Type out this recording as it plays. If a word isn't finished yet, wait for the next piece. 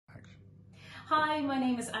Hi, my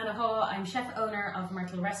name is Haugh. I'm chef owner of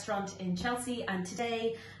Myrtle Restaurant in Chelsea, and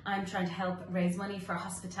today I'm trying to help raise money for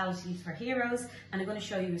Hospitality for Heroes, and I'm going to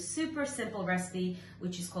show you a super simple recipe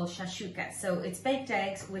which is called shakshuka. So it's baked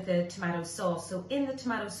eggs with a tomato sauce. So in the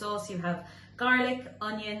tomato sauce you have garlic,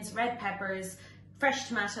 onions, red peppers, fresh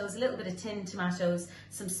tomatoes, a little bit of tinned tomatoes,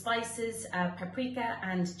 some spices, paprika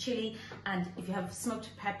and chilli, and if you have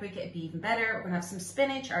smoked paprika it'd be even better. We're gonna have some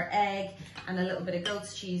spinach or egg and a little bit of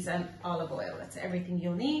goat's cheese and olive oil. That's everything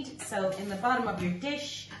you'll need. So in the bottom of your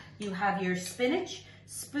dish you have your spinach,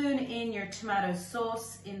 spoon in your tomato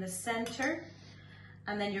sauce in the center,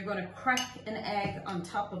 and then you're going to crack an egg on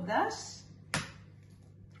top of that. There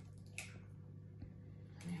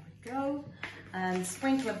we go. And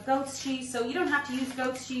sprinkle of goat's cheese. So you don't have to use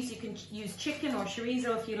goat's cheese, you can use chicken or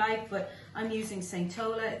chorizo if you like, but I'm using St.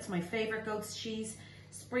 Tola, it's my favorite goat's cheese.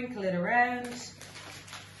 Sprinkle it around,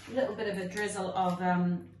 a little bit of a drizzle of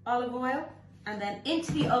olive oil, and then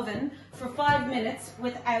into the oven for 5 minutes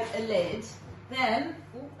without a lid. Then,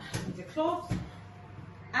 with a cloth,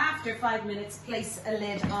 after 5 minutes, place a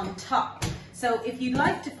lid on top. So if you'd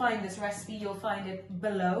like to find this recipe, you'll find it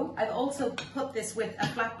below. I've also put this with a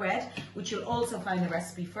flatbread, which you'll also find the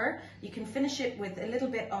recipe for. You can finish it with a little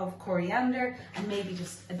bit of coriander and maybe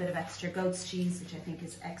just a bit of extra goat's cheese, which I think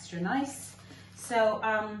is extra nice. So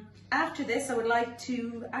after this,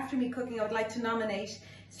 after me cooking, I would like to nominate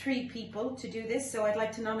 3 people to do this. So I'd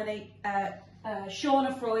like to nominate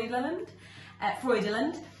Shauna Freudeland,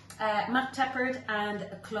 Matt Teppert and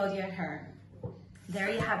Claudia Hearn. There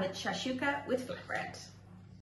you have it, shakshuka with flatbread.